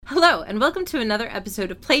Hello, and welcome to another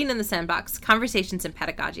episode of Playing in the Sandbox, Conversations in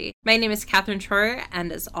Pedagogy. My name is Catherine Troyer,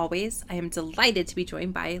 and as always, I am delighted to be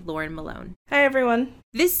joined by Lauren Malone. Hi, everyone.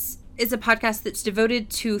 This is a podcast that's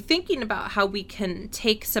devoted to thinking about how we can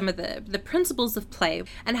take some of the principles of play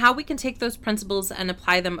and how we can take those principles and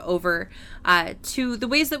apply them over to the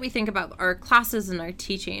ways that we think about our classes and our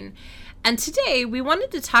teaching. And today, we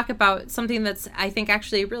wanted to talk about something that's, I think,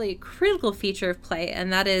 actually a really critical feature of play,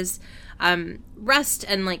 and that is rest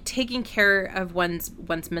and taking care of one's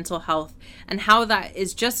mental health, and how that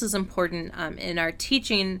is just as important in our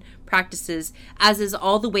teaching practices as is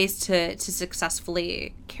all the ways to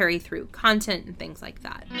successfully carry through content and things like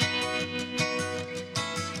that.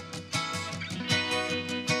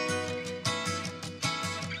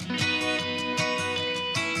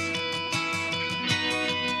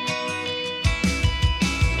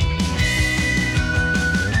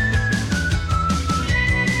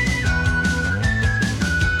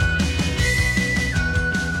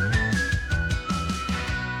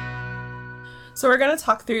 So we're going to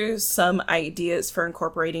talk through some ideas for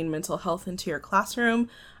incorporating mental health into your classroom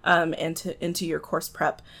and into your course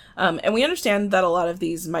prep. And we understand that a lot of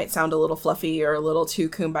these might sound a little fluffy or a little too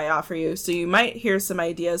kumbaya for you. So you might hear some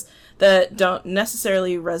ideas that don't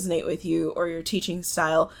necessarily resonate with you or your teaching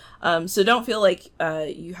style. So don't feel like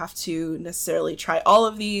you have to necessarily try all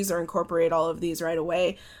of these or incorporate all of these right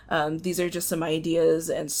away. These are just some ideas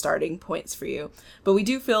and starting points for you. But we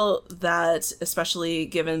do feel that, especially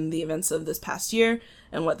given the events of this past year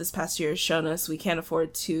and what this past year has shown us, we can't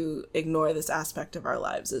afford to ignore this aspect of our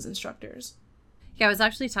lives as instructors. Yeah, I was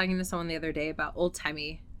actually talking to someone the other day about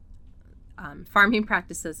old-timey farming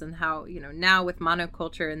practices and how, now with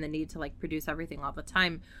monoculture and the need to produce everything all the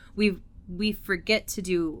time, we forget to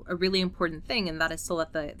do a really important thing, and that is to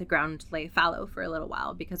let the ground lay fallow for a little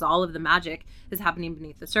while, because all of the magic is happening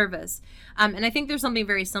beneath the surface. And I think there's something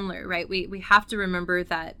very similar, right? We have to remember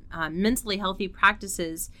that mentally healthy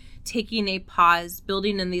practices, taking a pause,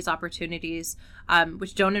 building in these opportunities,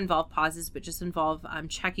 which don't involve pauses, but just involve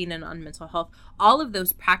checking in on mental health. All of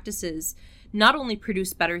those practices not only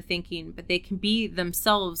produce better thinking, but they can be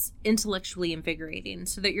themselves intellectually invigorating,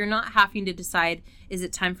 so that you're not having to decide, is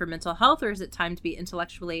it time for mental health or is it time to be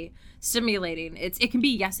intellectually stimulating? It can be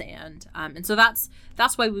yes and. And so that's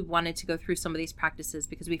why we wanted to go through some of these practices,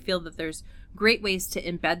 because we feel that there's great ways to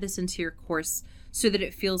embed this into your course so that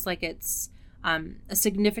it feels like it's a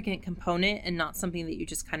significant component and not something that you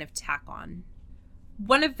just kind of tack on.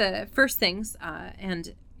 One of the first things,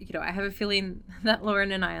 and I have a feeling that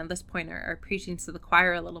Lauren and I on this point are preaching to the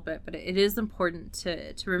choir a little bit, but it is important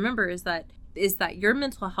to remember is that your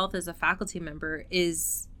mental health as a faculty member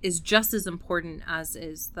is just as important as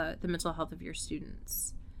is the mental health of your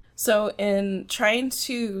students. So in trying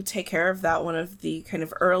to take care of that, one of the kind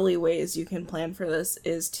of early ways you can plan for this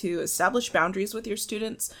is to establish boundaries with your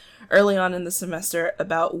students early on in the semester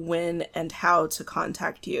about when and how to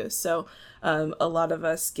contact you. So a lot of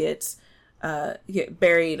us get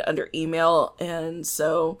buried under email, and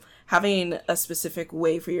so having a specific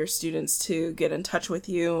way for your students to get in touch with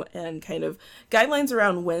you and kind of guidelines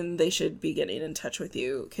around when they should be getting in touch with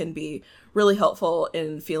you can be really helpful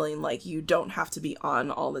in feeling like you don't have to be on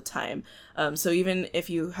all the time. So even if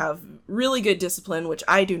you have really good discipline, which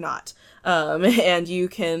I do not, and you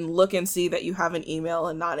can look and see that you have an email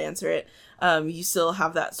and not answer it, you still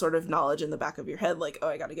have that sort of knowledge in the back of your head, like, oh,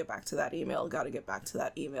 I got to get back to that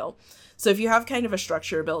email, So if you have kind of a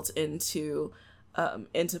structure built into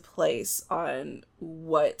place on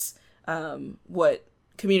what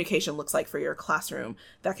communication looks like for your classroom,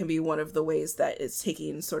 that can be one of the ways that it's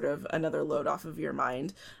taking sort of another load off of your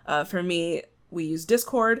mind. For me, we use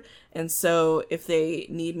Discord, and so if they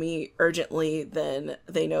need me urgently, then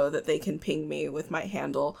they know that they can ping me with my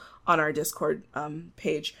handle on our Discord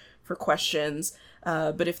page for questions.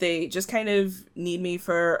 But if they just kind of need me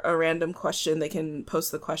for a random question, they can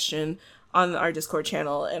post the question on our Discord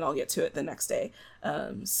channel and I'll get to it the next day.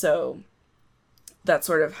 So that's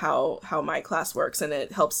sort of how my class works, and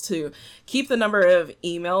it helps to keep the number of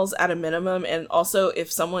emails at a minimum. And also,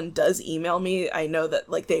 if someone does email me, I know that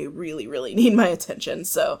they really, really need my attention.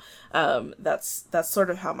 So that's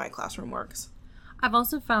sort of how my classroom works. I've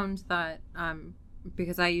also found that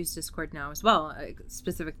because I use Discord now as well,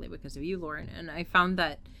 specifically because of you, Lauren, and I found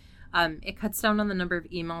that it cuts down on the number of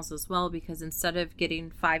emails as well, because instead of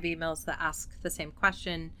getting 5 emails that ask the same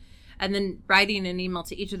question and then writing an email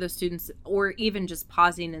to each of those students, or even just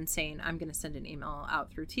pausing and saying, I'm going to send an email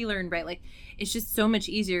out through T-Learn, right? It's just so much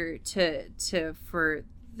easier to for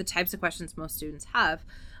the types of questions most students have,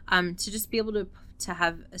 to just be able to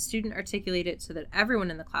have a student articulate it so that everyone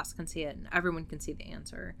in the class can see it and everyone can see the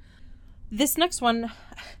answer. This next one,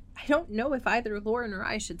 don't know if either Lauren or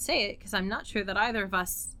I should say it because I'm not sure that either of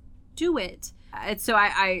us do it. And so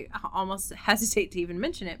I almost hesitate to even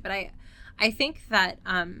mention it, but I think that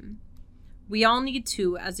we all need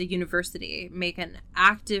to, as a university, make an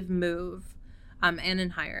active move, and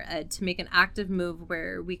in higher ed, to make an active move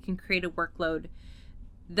where we can create a workload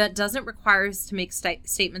that doesn't require us to make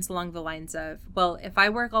statements along the lines of, well, if I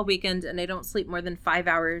work all weekend and I don't sleep more than 5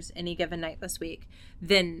 hours any given night this week,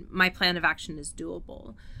 then my plan of action is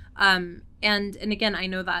doable. And again, I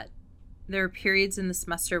know that there are periods in the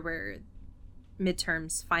semester where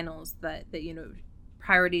midterms, finals, that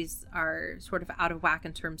priorities are sort of out of whack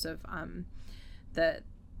in terms of the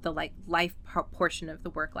like life portion of the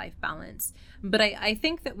work-life balance. But I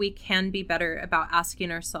think that we can be better about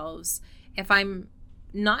asking ourselves, if I'm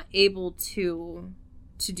not able to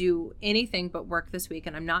do anything but work this week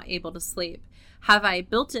and I'm not able to sleep, have I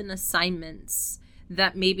built in assignments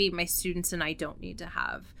that maybe my students and I don't need to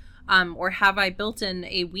have? Or have I built in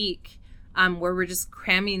a week where we're just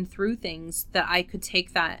cramming through things that I could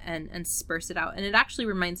take that and disperse it out? And it actually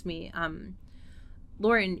reminds me,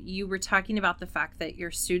 Lauren, you were talking about the fact that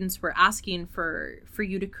your students were asking for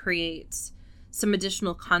you to create some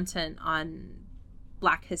additional content on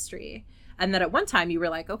Black history. And that at one time you were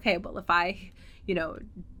like, okay, well, if I,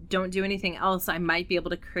 don't do anything else, I might be able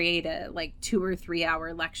to create a 2 or 3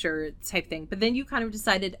 hour lecture type thing. But then you kind of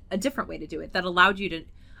decided a different way to do it that allowed you to,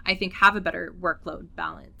 I think, have a better workload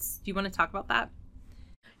balance. Do you want to talk about that?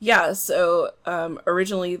 Yeah, so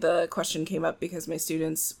originally the question came up because my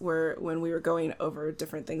students were, when we were going over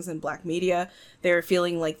different things in Black media, they were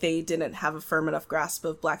feeling like they didn't have a firm enough grasp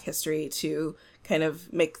of Black history to kind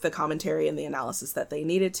of make the commentary and the analysis that they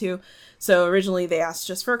needed to. So originally they asked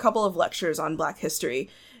just for a couple of lectures on Black history.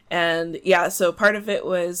 And yeah, so part of it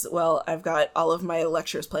was, well, I've got all of my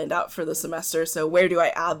lectures planned out for the semester, so where do I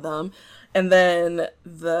add them? And then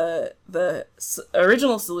the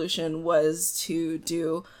original solution was to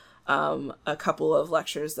do a couple of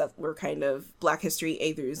lectures that were kind of Black history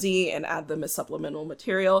A through Z and add them as supplemental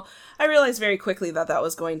material. I realized very quickly that that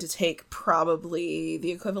was going to take probably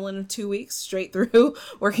the equivalent of 2 weeks straight through,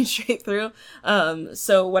 working straight through.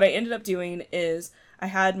 So what I ended up doing is I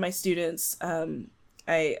had my students,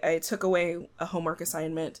 I took away a homework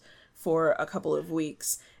assignment for a couple of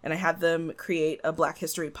weeks, and I had them create a Black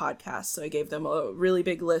history podcast. So I gave them a really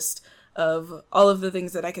big list of all of the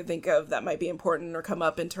things that I could think of that might be important or come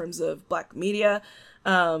up in terms of Black media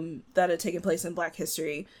that had taken place in Black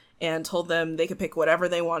history, and told them they could pick whatever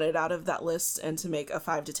they wanted out of that list and to make a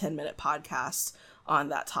 5 to 10 minute podcast on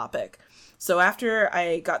that topic. So after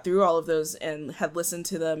I got through all of those and had listened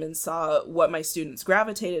to them and saw what my students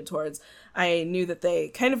gravitated towards, I knew that they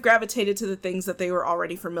kind of gravitated to the things that they were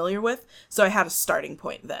already familiar with. So I had a starting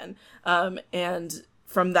point then. And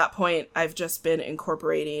from that point, I've just been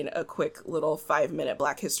incorporating a quick little 5-minute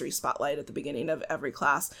Black history spotlight at the beginning of every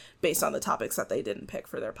class based on the topics that they didn't pick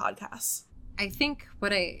for their podcasts. I think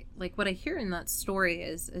what I hear in that story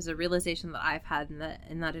is a realization that I've had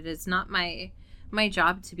in that it is not my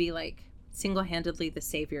job to be single-handedly the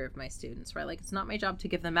savior of my students, right? It's not my job to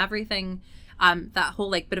give them everything. That whole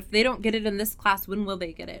but if they don't get it in this class, when will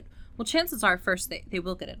they get it? Well, chances are first they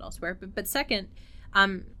will get it elsewhere. But second,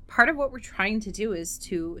 part of what we're trying to do is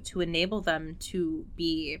to enable them to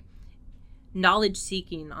be knowledge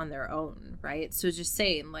seeking on their own, right? So just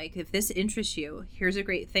saying if this interests you, here's a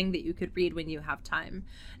great thing that you could read when you have time.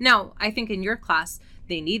 Now, I think in your class,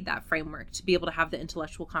 they need that framework to be able to have the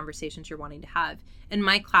intellectual conversations you're wanting to have. In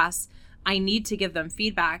my class, I need to give them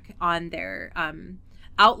feedback on their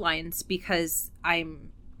outlines because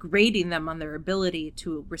I'm grading them on their ability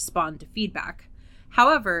to respond to feedback.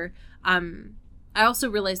 However, I also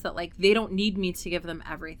realize that they don't need me to give them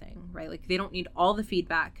everything, right? They don't need all the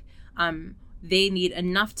feedback. They need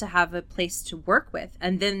enough to have a place to work with,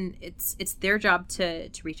 and then it's their job to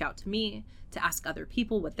reach out to me, to ask other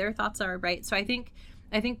people what their thoughts are, right? So I think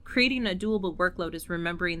creating a doable workload is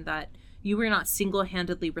remembering that you are not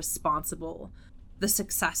single-handedly responsible the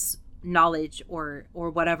success, knowledge, or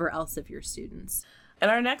whatever else of your students.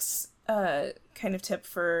 And our next kind of tip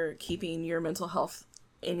for keeping your mental health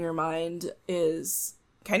in your mind is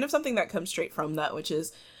kind of something that comes straight from that, which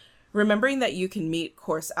is remembering that you can meet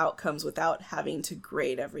course outcomes without having to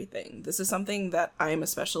grade everything. This is something that I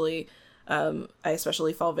especially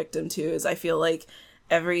fall victim to, is I feel like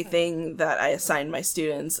everything that I assign my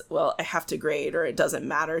students, well, I have to grade or it doesn't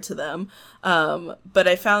matter to them. But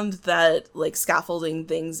I found that scaffolding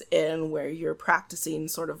things in where you're practicing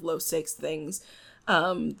sort of low stakes things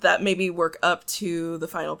that maybe work up to the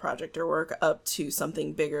final project or work up to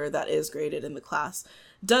something bigger that is graded in the class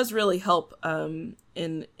does really help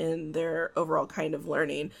in their overall kind of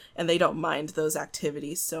learning, and they don't mind those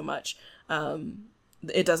activities so much.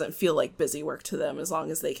 It doesn't feel like busy work to them as long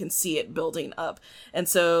as they can see it building up. And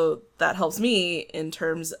so that helps me in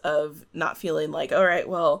terms of not feeling like, all right,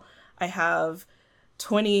 well, I have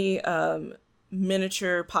 20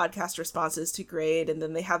 miniature podcast responses to grade, and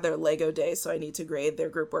then they have their Lego day, so I need to grade their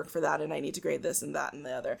group work for that, and I need to grade this and that and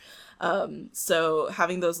the other. So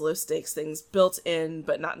having those low stakes things built in,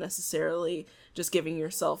 but not necessarily just giving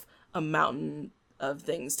yourself a mountain of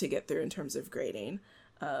things to get through in terms of grading,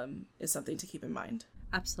 is something to keep in mind.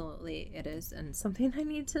 Absolutely, it is, and something I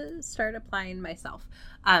need to start applying myself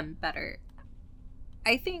better.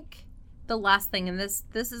 I think the last thing, and this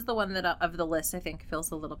is the one that of the list I think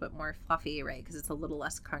feels a little bit more fluffy, right? Because it's a little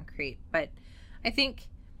less concrete. But I think,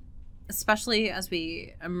 especially as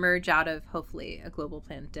we emerge out of hopefully a global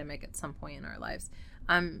pandemic at some point in our lives,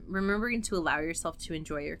 remembering to allow yourself to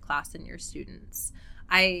enjoy your class and your students.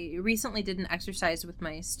 I recently did an exercise with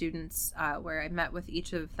my students where I met with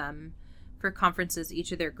each of them for conferences,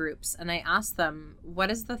 each of their groups, and I asked them, what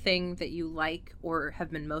is the thing that you like or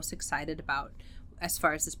have been most excited about as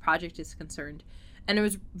far as this project is concerned? And it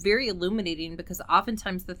was very illuminating, because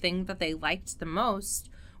oftentimes the thing that they liked the most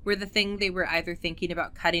were the thing they were either thinking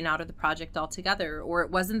about cutting out of the project altogether, or it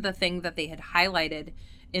wasn't the thing that they had highlighted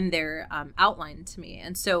in their outline to me.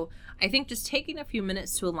 And so I think just taking a few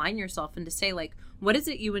minutes to align yourself and to say, like, what is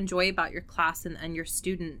it you enjoy about your class and your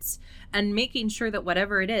students, and making sure that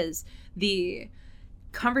whatever it is, the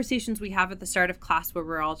conversations we have at the start of class where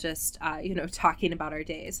we're all just, talking about our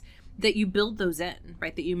days, that you build those in,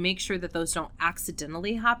 right? That you make sure that those don't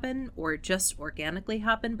accidentally happen or just organically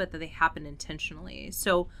happen, but that they happen intentionally.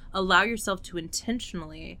 So allow yourself to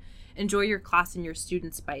intentionally enjoy your class and your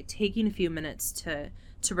students by taking a few minutes to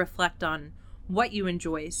reflect on what you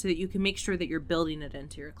enjoy, so that you can make sure that you're building it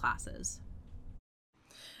into your classes.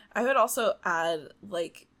 I would also add,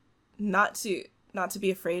 like, not to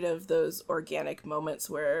be afraid of those organic moments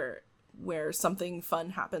where something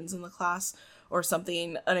fun happens in the class, or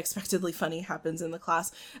something unexpectedly funny happens in the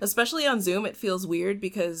class. Especially on Zoom, it feels weird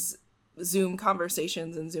because Zoom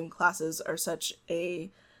conversations and Zoom classes are such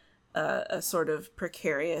a sort of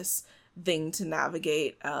precarious thing to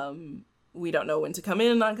navigate. We don't know when to come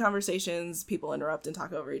in on conversations. People interrupt and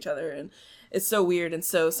talk over each other, and it's so weird. And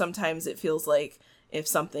so sometimes it feels like if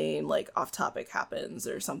something like off topic happens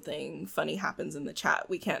or something funny happens in the chat,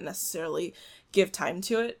 we can't necessarily give time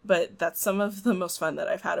to it. But that's some of the most fun that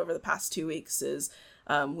I've had over the past 2 weeks is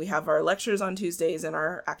we have our lectures on Tuesdays and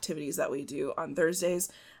our activities that we do on Thursdays.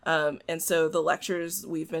 And so the lectures,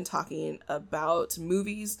 we've been talking about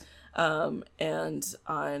movies, and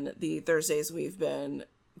on the Thursdays we've been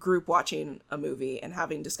group watching a movie and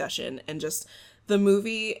having discussion, and just the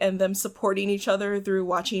movie and them supporting each other through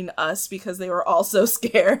watching us because they were all so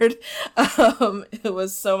scared. It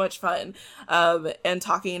was so much fun, and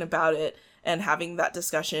talking about it and having that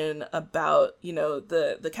discussion about,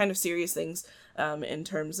 the kind of serious things in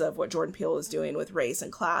terms of what Jordan Peele is doing with race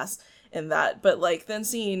and class and that, but like then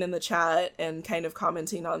seeing in the chat and kind of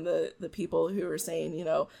commenting on the people who were saying,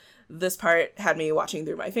 this part had me watching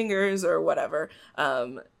through my fingers or whatever.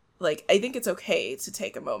 I think it's okay to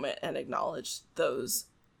take a moment and acknowledge those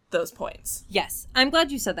points. Yes, I'm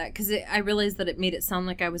glad you said that, because I realized that it made it sound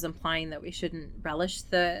like I was implying that we shouldn't relish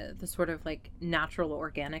the sort of like natural,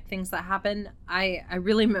 organic things that happen. I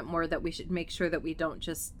really meant more that we should make sure that we don't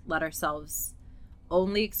just let ourselves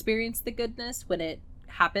only experience the goodness when it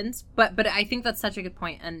happens. But I think that's such a good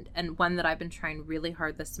point, and one that I've been trying really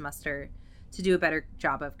hard this semester to do a better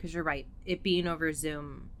job of, because you're right, it being over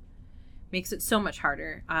Zoom makes it so much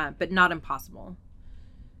harder, but not impossible.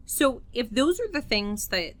 So if those are the things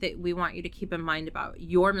that we want you to keep in mind about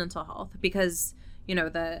your mental health, because,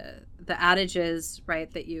 the adage is,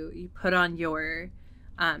 right, that you put on your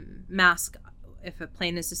mask. If a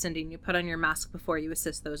plane is descending, you put on your mask before you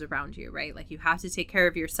assist those around you, right? Like, you have to take care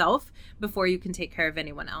of yourself before you can take care of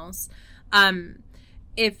anyone else.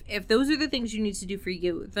 If those are the things you need to do for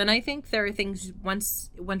you, then I think there are things once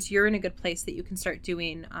you're in a good place that you can start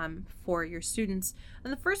doing for your students.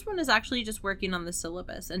 And the first one is actually just working on the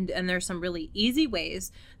syllabus. And there's some really easy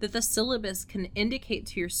ways that the syllabus can indicate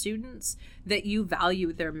to your students that you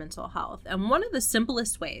value their mental health. And one of the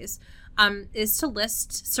simplest ways is to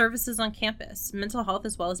list services on campus, mental health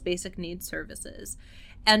as well as basic needs services.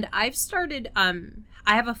 And I've started, I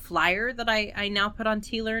have a flyer that I now put on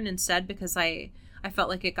T-Learn instead, because I felt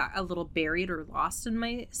like it got a little buried or lost in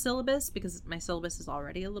my syllabus, because my syllabus is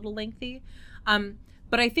already a little lengthy.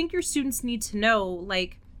 But I think your students need to know,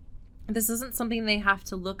 like, This isn't something they have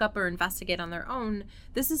to look up or investigate on their own.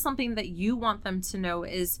 This is something that you want them to know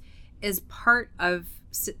is part of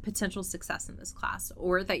potential success in this class,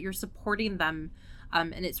 or that you're supporting them,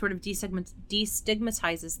 and it sort of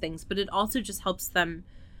destigmatizes things, but it also just helps them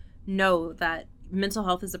know that mental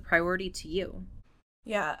health is a priority to you.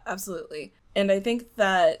 Yeah, absolutely. And I think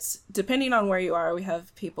that depending on where you are, we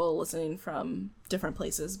have people listening from different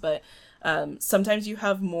places, but sometimes you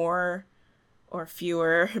have more or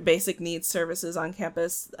fewer basic needs services on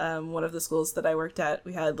campus. One of the schools that I worked at,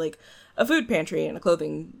 we had like a food pantry and a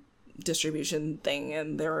clothing distribution thing,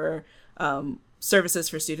 and there were services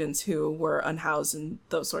for students who were unhoused and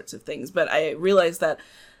those sorts of things. But I realized that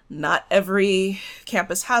not every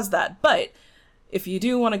campus has that. But if you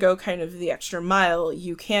do want to go kind of the extra mile,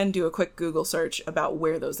 you can do a quick Google search about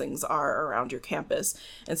where those things are around your campus.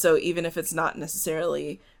 And so even if it's not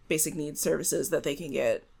necessarily basic needs services that they can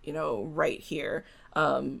get, right here,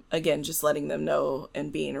 again, just letting them know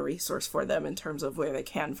and being a resource for them in terms of where they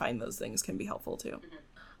can find those things can be helpful too.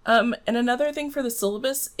 And another thing for the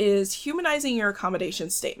syllabus is humanizing your accommodation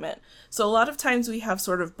statement. So a lot of times we have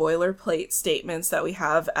sort of boilerplate statements that we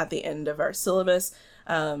have at the end of our syllabus,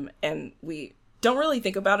 and we don't really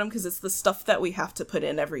think about them because it's the stuff that we have to put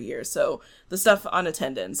in every year. So the stuff on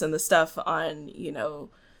attendance and the stuff on,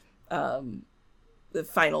 the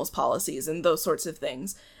finals policies and those sorts of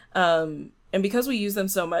things. And because we use them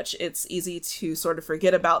so much, it's easy to sort of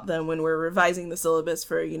forget about them when we're revising the syllabus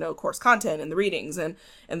for, course content and the readings and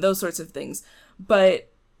those sorts of things.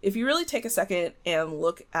 But if you really take a second and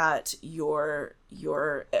look at your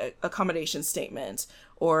accommodation statement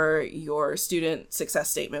or your student success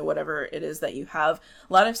statement, whatever it is that you have,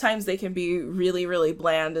 a lot of times they can be really, really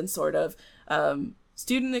bland and sort of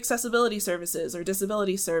student accessibility services or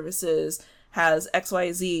disability services has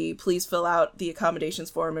XYZ, please fill out the accommodations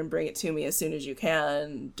form and bring it to me as soon as you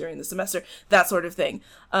can during the semester, that sort of thing.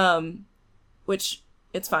 Which,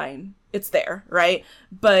 it's fine. It's there, right?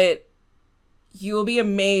 But you will be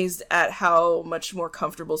amazed at how much more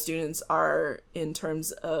comfortable students are in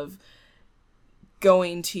terms of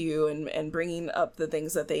going to you and bringing up the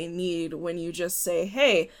things that they need when you just say,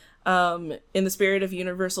 hey, in the spirit of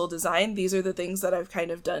universal design, these are the things that I've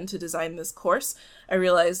kind of done to design this course. I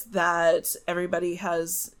realize that everybody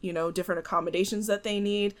has, different accommodations that they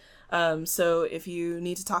need. So if you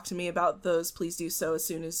need to talk to me about those, please do so as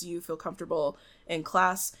soon as you feel comfortable in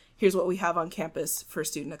class. Here's what we have on campus for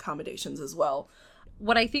student accommodations as well.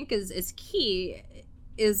 What I think is key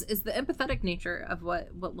is the empathetic nature of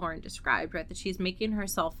what Lauren described, right? That she's making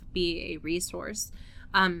herself be a resource.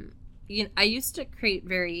 I used to create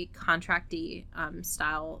very contracty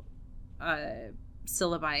style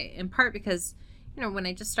syllabi, in part because, when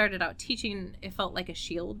I just started out teaching, it felt like a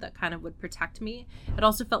shield that kind of would protect me. It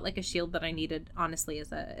also felt like a shield that I needed, honestly,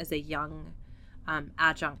 as a young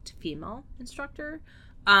adjunct female instructor.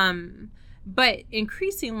 But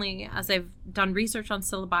increasingly, as I've done research on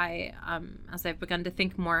syllabi, as I've begun to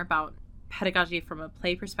think more about pedagogy from a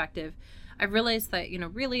play perspective, I've realized that,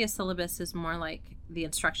 really a syllabus is more like the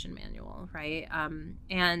instruction manual, right?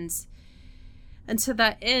 And to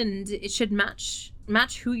that end, it should match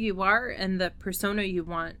who you are and the persona you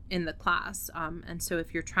want in the class. And so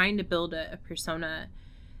if you're trying to build a persona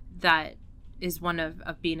that is one of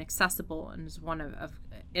being accessible and is one of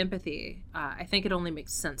empathy, I think it only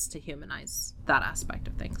makes sense to humanize that aspect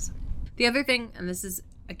of things. The other thing, and this is,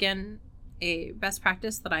 again, a best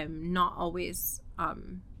practice that I'm not always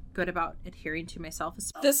good about adhering to myself.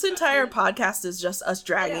 This entire podcast is just us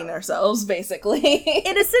dragging ourselves, basically.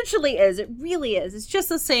 It essentially is. It really is. It's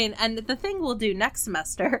just us saying, and the thing we'll do next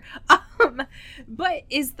semester, but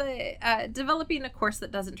is the developing a course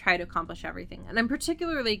that doesn't try to accomplish everything. And I'm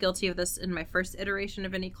particularly guilty of this in my first iteration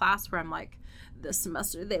of any class, where I'm like, this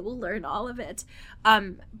semester they will learn all of it.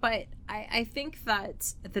 But I think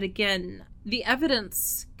that again, the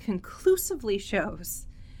evidence conclusively shows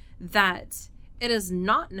that it is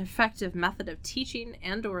not an effective method of teaching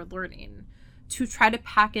and or learning to try to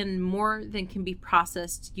pack in more than can be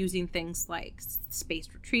processed using things like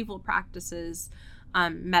spaced retrieval practices,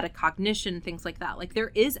 metacognition, things like that. Like,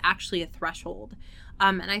 there is actually a threshold.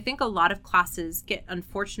 And I think a lot of classes get,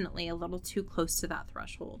 unfortunately, a little too close to that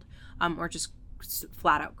threshold, or just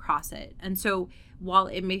flat out cross it. And so while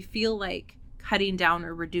it may feel like cutting down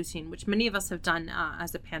or reducing, which many of us have done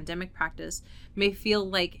as a pandemic practice, may feel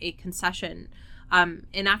like a concession,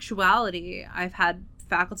 in actuality, I've had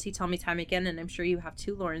faculty tell me time again, and I'm sure you have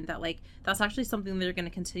too, Lauren, that that's actually something they're going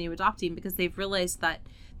to continue adopting because they've realized that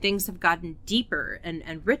things have gotten deeper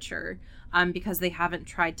and richer because they haven't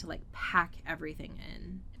tried to pack everything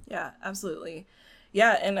in. Yeah, absolutely.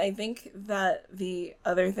 Yeah, and I think that the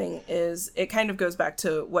other thing is it kind of goes back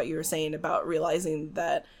to what you were saying about realizing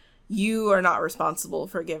that you are not responsible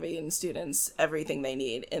for giving students everything they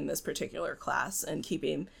need in this particular class, and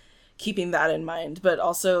keeping that in mind, but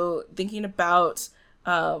also thinking about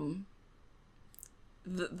the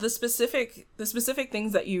specific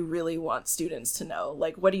things that you really want students to know.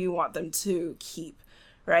 Like, what do you want them to keep,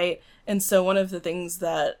 right? And so one of the things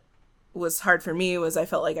that was hard for me was I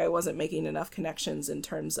felt like I wasn't making enough connections in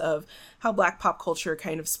terms of how Black pop culture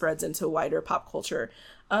kind of spreads into wider pop culture.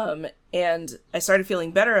 And I started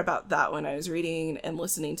feeling better about that when I was reading and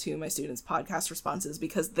listening to my students' podcast responses,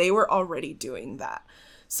 because they were already doing that.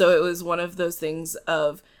 So it was one of those things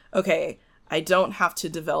of, okay, I don't have to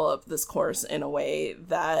develop this course in a way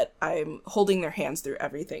that I'm holding their hands through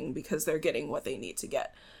everything, because they're getting what they need to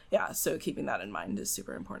get. Yeah, so keeping that in mind is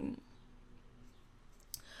super important.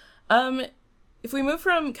 If we move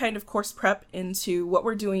from kind of course prep into what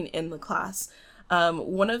we're doing in the class,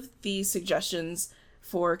 one of the suggestions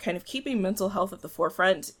for kind of keeping mental health at the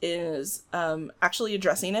forefront is actually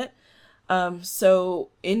addressing it.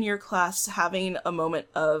 So in your class, having a moment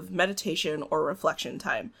of meditation or reflection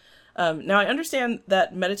time. Now, I understand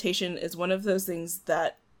that meditation is one of those things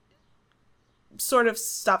that sort of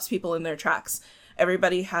stops people in their tracks.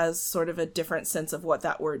 Everybody has sort of a different sense of what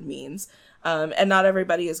that word means. And not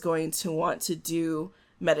everybody is going to want to do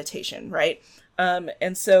meditation, right?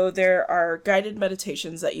 And so there are guided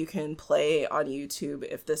meditations that you can play on YouTube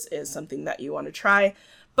if this is something that you want to try,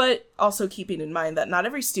 but also keeping in mind that not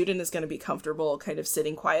every student is going to be comfortable kind of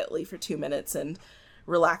sitting quietly for 2 minutes and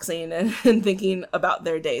relaxing and thinking about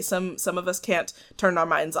their day. Some of us can't turn our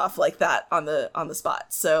minds off like that on the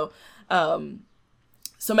spot. So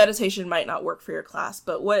meditation might not work for your class,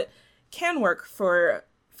 but what can work for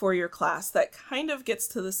your class that kind of gets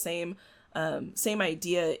to the same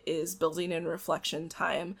idea is building in reflection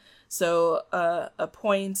time. So a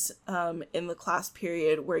point in the class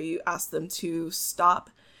period where you ask them to stop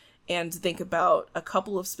and think about a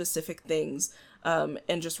couple of specific things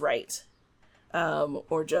and just write.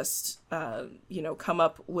 Or just, come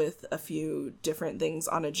up with a few different things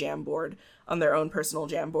on a Jamboard, on their own personal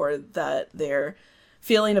Jamboard, that they're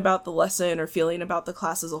feeling about the lesson or feeling about the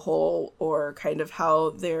class as a whole, or kind of how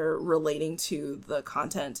they're relating to the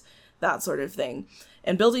content, that sort of thing.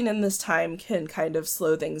 And building in this time can kind of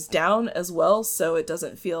slow things down as well, so it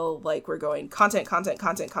doesn't feel like we're going content,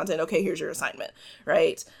 okay, here's your assignment,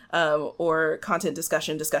 right? Or content,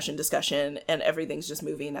 discussion, and everything's just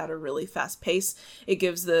moving at a really fast pace. It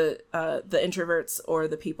gives the introverts or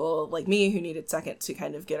the people like me who need a second to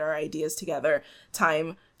kind of get our ideas together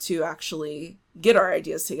time to actually get our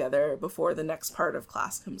ideas together before the next part of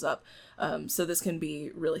class comes up. So this can be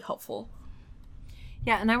really helpful.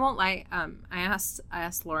 Yeah, and I won't lie. I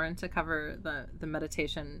asked Lauren to cover the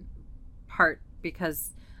meditation part, because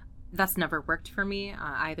that's never worked for me,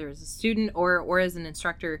 either as a student or as an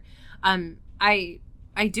instructor. I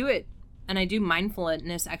do it, and I do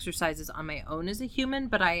mindfulness exercises on my own as a human,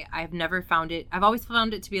 but I've never found it. I've always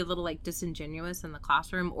found it to be a little like disingenuous in the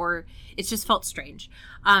classroom, or it's just felt strange.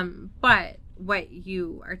 But what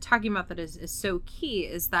you are talking about that is so key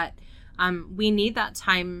is that we need that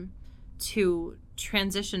time to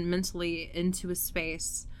transition mentally into a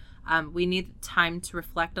space. We need time to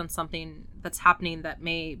reflect on something that's happening that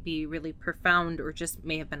may be really profound or just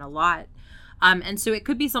may have been a lot. And so it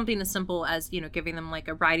could be something as simple as, giving them like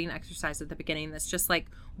a writing exercise at the beginning that's just like,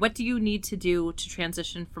 what do you need to do to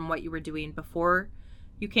transition from what you were doing before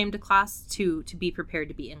you came to class to be prepared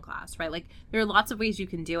to be in class, right? Like, there are lots of ways you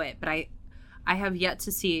can do it, but I have yet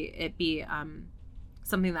to see it be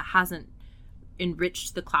something that hasn't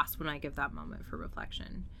enriched the class when I give that moment for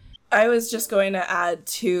reflection. I was just going to add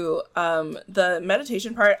to the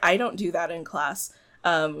meditation part. I don't do that in class.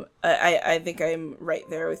 I think I'm right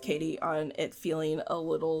there with Katie on it feeling a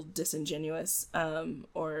little disingenuous,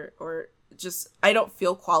 or just, I don't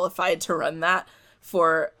feel qualified to run that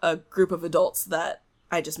for a group of adults that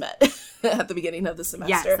I just met at the beginning of the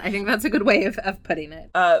semester. Yes, I think that's a good way of putting it.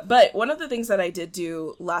 But one of the things that I did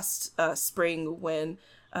do last spring when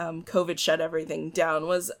COVID shut everything down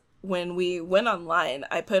was when we went online,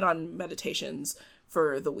 I put on meditations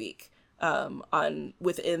for the week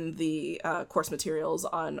within the course materials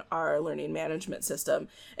on our learning management system.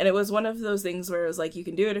 And it was one of those things where it was like, you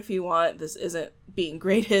can do it if you want. This isn't being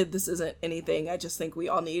graded. This isn't anything. I just think we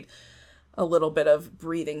all need a little bit of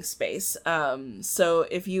breathing space. So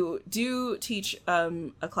if you do teach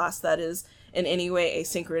a class that is in any way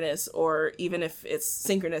asynchronous, or even if it's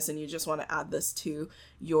synchronous and you just want to add this to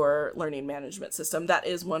your learning management system, that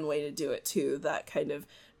is one way to do it too. That kind of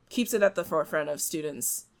keeps it at the forefront of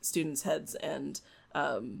students' heads and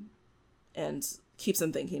and keeps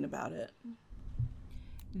them thinking about it.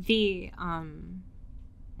 The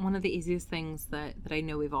one of the easiest things that I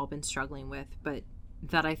know we've all been struggling with, but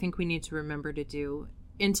that I think we need to remember to do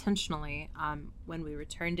intentionally when we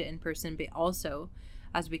return to in-person, but also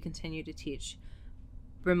as we continue to teach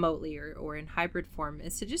remotely or in hybrid form,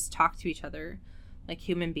 is to just talk to each other like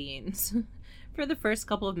human beings for the first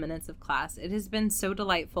couple of minutes of class. It has been so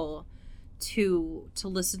delightful to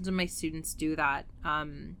listen to my students do that,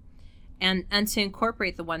 and to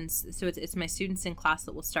incorporate the ones, so it's my students in class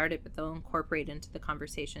that will start it, but they'll incorporate into the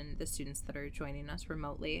conversation the students that are joining us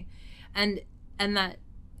remotely. And that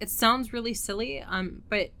it sounds really silly,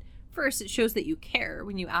 but first it shows that you care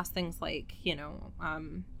when you ask things like,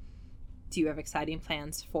 do you have exciting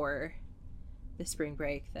plans for the spring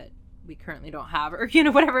break that we currently don't have, or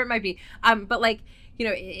whatever it might be, but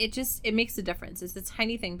it makes a difference. It's a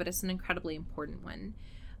tiny thing, but it's an incredibly important one,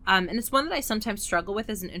 and it's one that I sometimes struggle with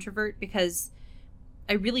as an introvert, because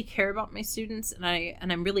I really care about my students,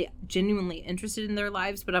 and I'm really genuinely interested in their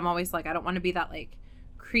lives, but I'm always like, I don't want to be that like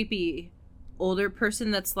creepy older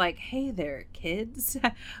person that's like, hey there, kids.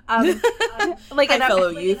 Hi, fellow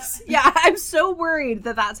youths. Yeah, I'm so worried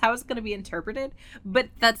that that's how it's going to be interpreted, but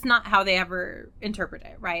that's not how they ever interpret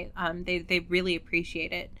it, right? They really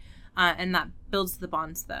appreciate it, and that builds the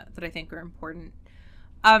bonds that I think are important.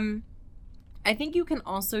 I think you can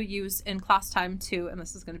also use in class time too, and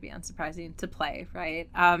this is going to be unsurprising, to play, right?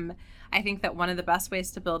 I think that one of the best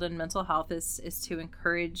ways to build in mental health is to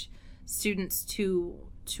encourage students to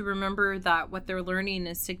remember that what they're learning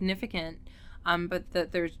is significant, but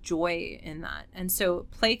that there's joy in that. And so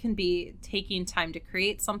play can be taking time to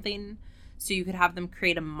create something, so you could have them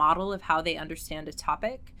create a model of how they understand a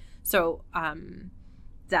topic. So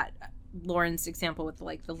that Lauren's example with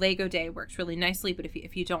like the Lego day works really nicely, but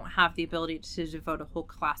if you don't have the ability to devote a whole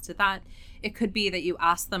class to that, it could be that you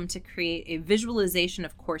ask them to create a visualization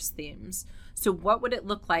of course themes. So what would it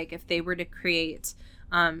look like if they were to create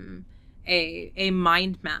a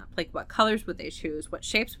mind map? Like, what colors would they choose? What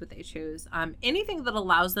shapes would they choose? Anything that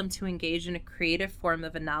allows them to engage in a creative form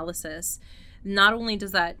of analysis. Not only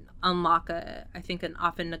does that unlock I think an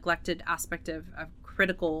often neglected aspect of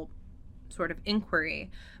critical sort of inquiry,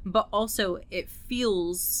 but also it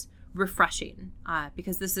feels refreshing,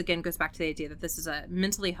 because this again goes back to the idea that this is a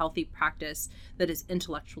mentally healthy practice that is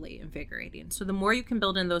intellectually invigorating. So the more you can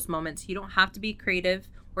build in those moments, you don't have to be creative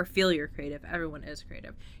or feel you're creative. Everyone is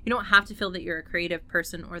creative. You don't have to feel that you're a creative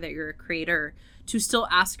person or that you're a creator to still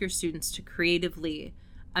ask your students to creatively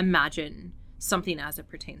imagine something as it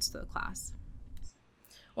pertains to the class.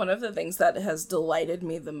 One of the things that has delighted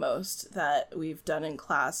me the most that we've done in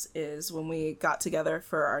class is when we got together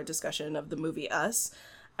for our discussion of the movie Us,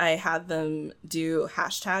 I had them do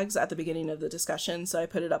hashtags at the beginning of the discussion. So I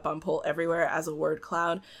put it up on Poll Everywhere as a word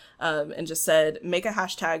cloud, and just said, make a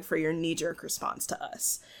hashtag for your knee-jerk response to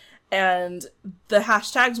Us. And the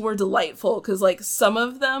hashtags were delightful, because like some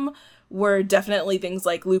of them were definitely things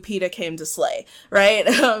like Lupita came to slay, right?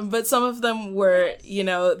 But some of them were,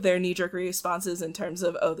 their knee-jerk responses in terms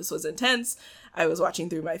of, oh, this was intense, I was watching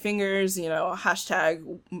through my fingers,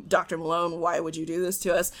 hashtag Dr. Malone, why would you do this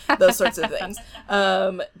to us? Those sorts of things.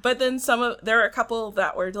 But then there are a couple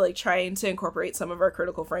that were like trying to incorporate some of our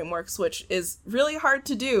critical frameworks, which is really hard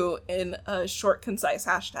to do in a short, concise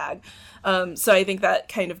hashtag. So I think that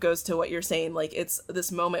kind of goes to what you're saying. Like, it's this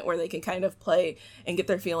moment where they can kind of play and get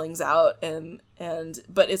their feelings out,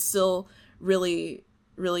 but it's still really,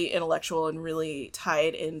 really intellectual and really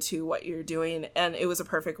tied into what you're doing. And it was a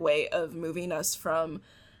perfect way of moving us from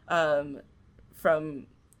kind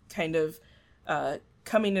of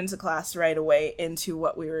coming into class right away into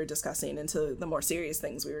what we were discussing, into the more serious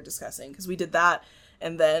things we were discussing, because we did that.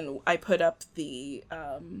 And then I put up the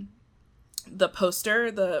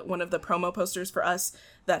poster, one of the promo posters for Us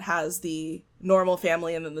that has the normal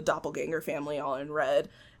family and then the doppelganger family all in red,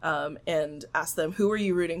 and asked them, who are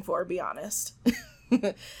you rooting for? Be honest.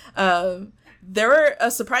 There were a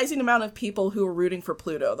surprising amount of people who were rooting for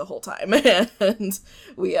Pluto the whole time, and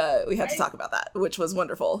we had to talk about that, which was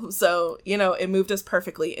wonderful. So, it moved us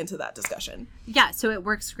perfectly into that discussion. Yeah, so it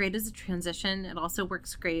works great as a transition. It also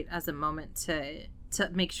works great as a moment to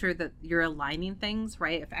make sure that you're aligning things,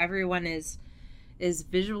 right? If everyone is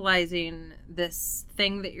visualizing this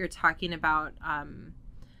thing that you're talking about,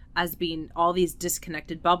 as being all these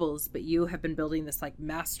disconnected bubbles, but you have been building this like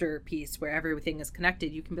masterpiece where everything is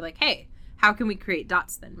connected, you can be like, hey, how can we create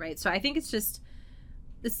dots then, right? So I think it's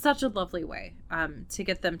such a lovely way to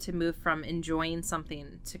get them to move from enjoying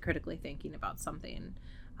something to critically thinking about something.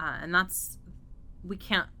 And we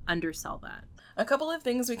can't undersell that. A couple of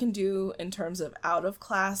things we can do in terms of out of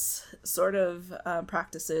class sort of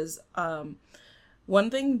practices. One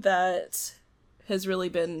thing that has really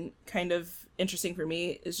been kind of interesting for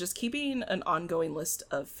me is just keeping an ongoing list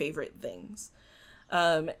of favorite things.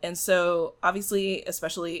 And so obviously,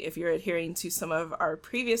 especially if you're adhering to some of our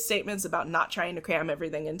previous statements about not trying to cram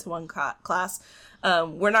everything into one class,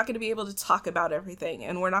 we're not going to be able to talk about everything,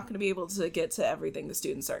 and we're not going to be able to get to everything the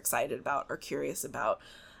students are excited about or curious about.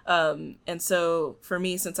 And so for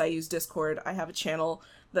me, since I use Discord, I have a channel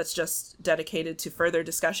that's just dedicated to further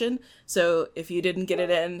discussion. So if you didn't get it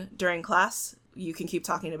in during class, you can keep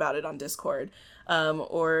talking about it on Discord.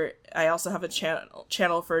 Or I also have a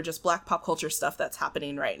channel for just Black pop culture stuff that's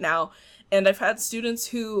happening right now. And I've had students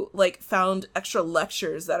who like found extra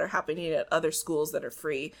lectures that are happening at other schools that are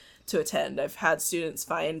free to attend. I've had students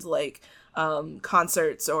find like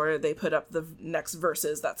concerts, or they put up the next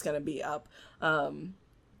verses that's going to be up on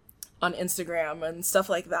Instagram and stuff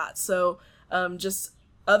like that. So just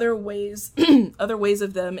other ways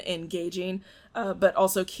of them engaging, but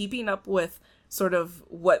also keeping up with sort of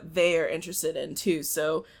what they are interested in too.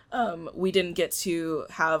 So we didn't get to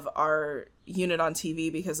have our unit on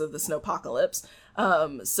TV because of the snowpocalypse.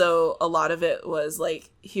 So a lot of it was like,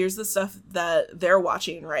 here's the stuff that they're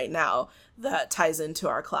watching right now that ties into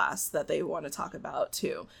our class that they want to talk about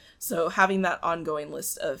too. So having that ongoing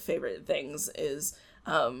list of favorite things is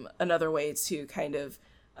another way to kind of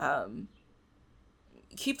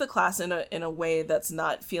keep the class in a way that's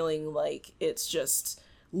not feeling like it's just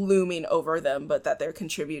looming over them, but that they're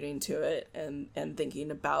contributing to it and thinking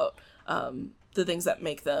about the things that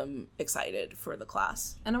make them excited for the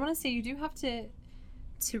class. And I want to say you do have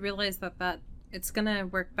to realize that it's going to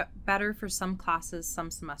work better for some classes, some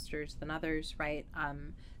semesters than others, right?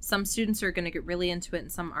 Some students are going to get really into it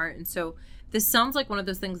and some aren't. And so this sounds like one of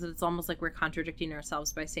those things that it's almost like we're contradicting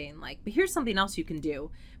ourselves by saying like, but here's something else you can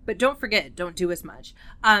do, but don't forget, don't do as much.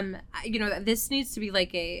 This needs to be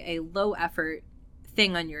like a low effort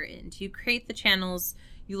thing on your end. You create the channels,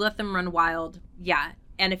 you let them run wild. Yeah.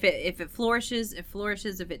 And if it flourishes, it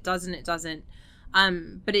flourishes. If it doesn't, it doesn't.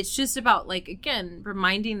 But it's just about like, again,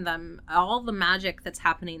 reminding them all the magic that's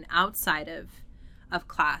happening outside of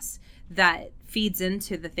class that feeds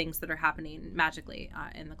into the things that are happening magically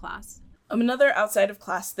in the class. Another outside of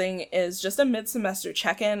class thing is just a mid-semester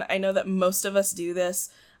check-in. I know that most of us do this,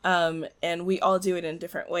 and we all do it in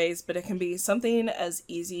different ways, but it can be something as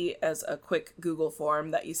easy as a quick Google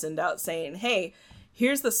form that you send out saying, hey,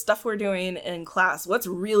 here's the stuff we're doing in class. What's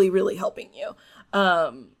really, really helping you?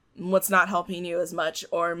 What's not helping you as much?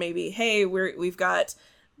 Or maybe, hey, we've got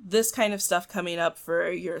this kind of stuff coming up for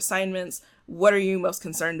your assignments. What are you most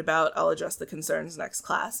concerned about? I'll address the concerns next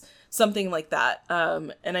class. Something like that.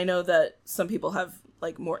 And I know that some people have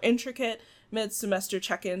like more intricate mid-semester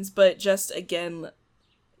check-ins, but just again,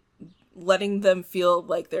 letting them feel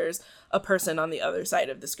like there's a person on the other side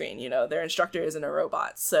of the screen. You know, their instructor isn't a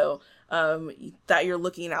robot. So that you're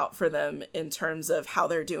looking out for them in terms of how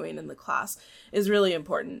they're doing in the class is really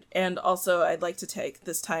important. And also, I'd like to take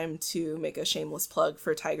this time to make a shameless plug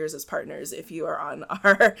for Tigers as partners if you are on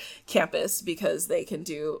our campus, because they can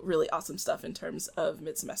do really awesome stuff in terms of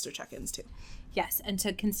mid-semester check-ins too. Yes, and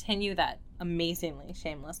to continue that amazingly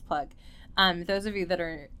shameless plug, those of you that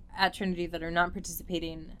are at Trinity that are not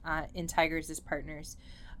participating in Tigers as partners,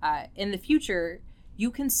 in the future, you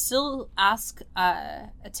can still ask a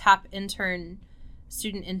TAP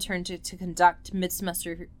student intern to conduct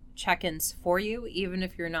mid-semester check-ins for you, even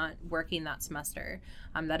if you're not working that semester.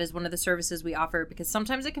 That is one of the services we offer, because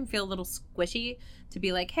sometimes it can feel a little squishy to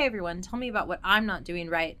be like, hey, everyone, tell me about what I'm not doing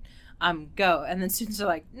right. Go. And then students are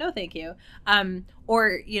like, no, thank you.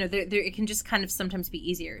 Or, it can just kind of sometimes be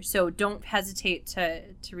easier. So don't hesitate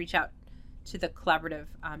to reach out to the collaborative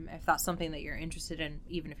if that's something that you're interested in,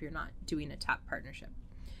 even if you're not doing a TAP partnership.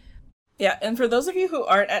 Yeah, and for those of you who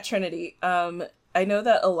aren't at Trinity, I know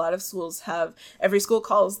that a lot of schools every school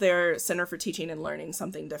calls their Center for Teaching and Learning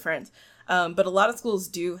something different, but a lot of schools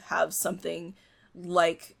do have something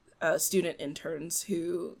like student interns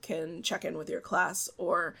who can check in with your class,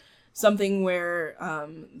 or something where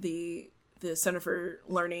the Center for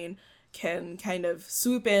Learning can kind of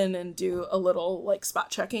swoop in and do a little like spot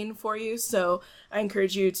checking for you. So I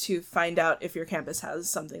encourage you to find out if your campus has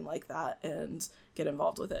something like that and get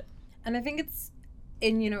involved with it. And I think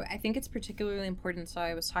it's particularly important. So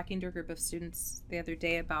I was talking to a group of students the other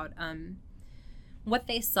day about what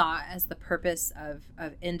they saw as the purpose of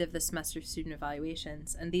end of the semester student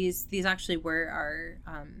evaluations. And these actually were our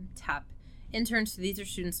TAP interns. So these are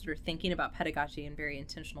students that are thinking about pedagogy in very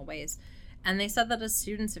intentional ways. And they said that as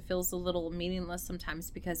students, it feels a little meaningless sometimes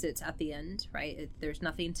because it's at the end, right? There's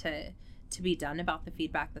nothing to to be done about the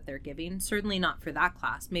feedback that they're giving. Certainly not for that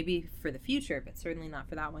class, maybe for the future, but certainly not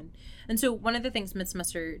for that one. And so one of the things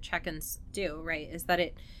mid-semester check-ins do, right, is that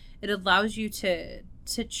it allows you to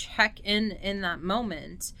check in that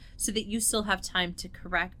moment so that you still have time to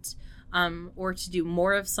correct or to do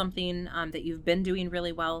more of something that you've been doing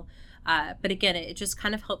really well. But again, it just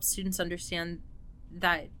kind of helps students understand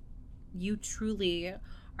that you truly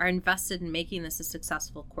are invested in making this a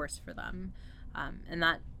successful course for them. And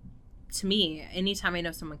that, to me, anytime I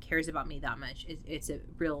know someone cares about me that much, it's a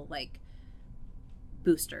real, like,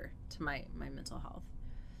 booster to my mental health.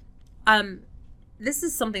 This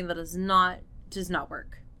is something that does not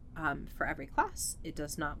work for every class. It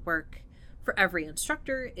does not work for every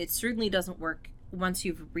instructor. It certainly doesn't work once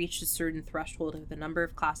you've reached a certain threshold of the number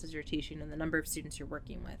of classes you're teaching and the number of students you're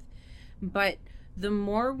working with. But the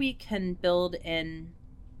more we can build in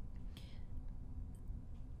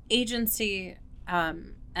agency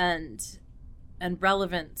and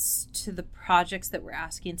relevance to the projects that we're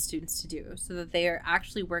asking students to do, so that they are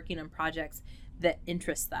actually working on projects that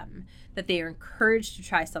interest them, that they are encouraged to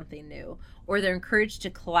try something new, or they're encouraged to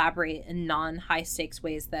collaborate in non-high stakes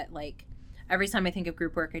ways that, like, every time I think of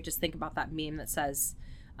group work, I just think about that meme that says,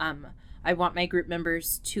 I want my group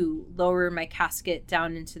members to lower my casket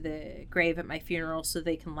down into the grave at my funeral so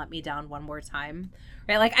they can let me down one more time,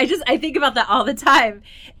 right? Like, I think about that all the time.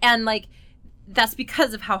 And, like, that's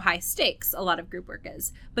because of how high stakes a lot of group work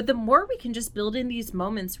is. But the more we can just build in these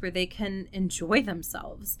moments where they can enjoy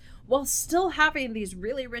themselves while still having these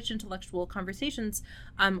really rich intellectual conversations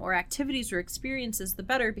or activities or experiences, the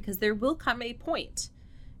better, because there will come a point,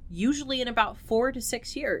 usually in about 4 to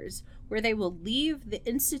 6 years, where they will leave the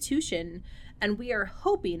institution, and we are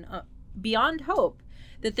hoping, beyond hope,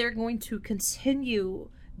 that they're going to continue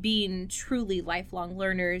being truly lifelong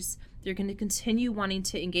learners. They're going to continue wanting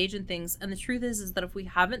to engage in things. And the truth is that if we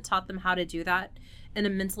haven't taught them how to do that in a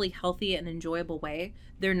mentally healthy and enjoyable way,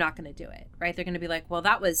 they're not going to do it, right? They're going to be like, well,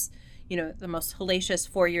 that was, the most hellacious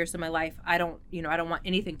 4 years of my life. I don't want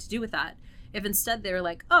anything to do with that. If instead they're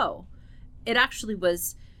like, oh, it actually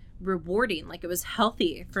was rewarding, like it was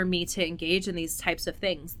healthy for me to engage in these types of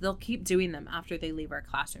things, they'll keep doing them after they leave our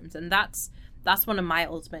classrooms. And that's one of my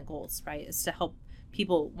ultimate goals, right, is to help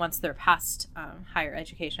people once they're past higher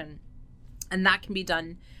education. And that can be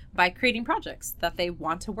done by creating projects that they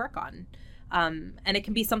want to work on. And it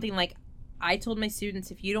can be something like, I told my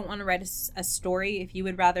students, if you don't want to write a story, if you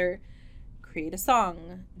would rather create a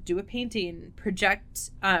song, do a painting,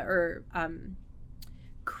 project or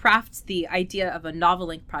craft the idea of a novel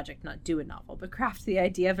length project, not do a novel, but craft the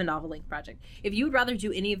idea of a novel length project. If you would rather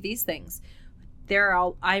do any of these things,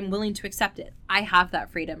 I'm willing to accept it. I have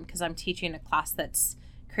that freedom because I'm teaching a class that's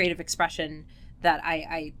creative expression, that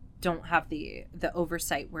I don't have the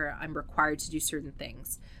oversight where I'm required to do certain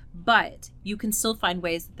things. But you can still find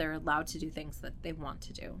ways that they're allowed to do things that they want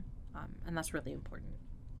to do. And that's really important.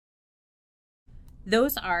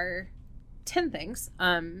 Those are 10 things,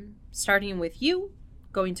 starting with you,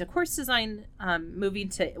 going to course design, moving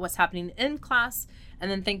to what's happening in class,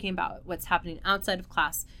 and then thinking about what's happening outside of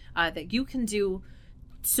class that you can do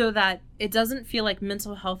so that it doesn't feel like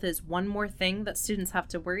mental health is one more thing that students have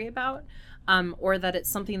to worry about, or that it's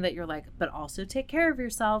something that you're like, but also take care of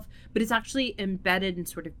yourself, but it's actually embedded and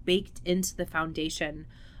sort of baked into the foundation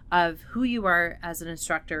of who you are as an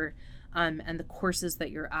instructor and the courses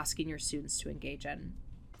that you're asking your students to engage in.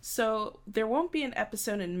 So there won't be an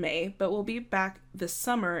episode in May, but we'll be back this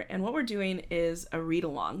summer, and what we're doing is a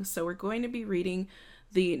read-along. So we're going to be reading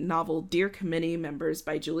the novel Dear Committee Members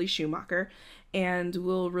by Julie Schumacher, and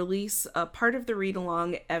we'll release a part of the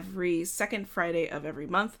read-along every second Friday of every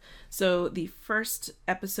month. So the first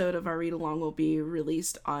episode of our read-along will be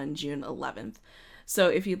released on June 11th. So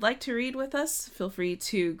if you'd like to read with us, feel free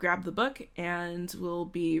to grab the book, and we'll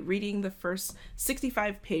be reading the first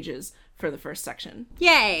 65 pages for the first section.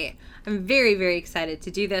 Yay! I'm very, very excited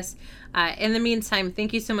to do this. In the meantime,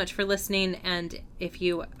 thank you so much for listening, and if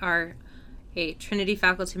you are a Trinity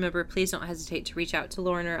faculty member, please don't hesitate to reach out to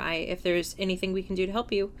Lauren or I if there's anything we can do to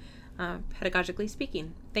help you, pedagogically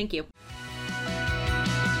speaking. Thank you.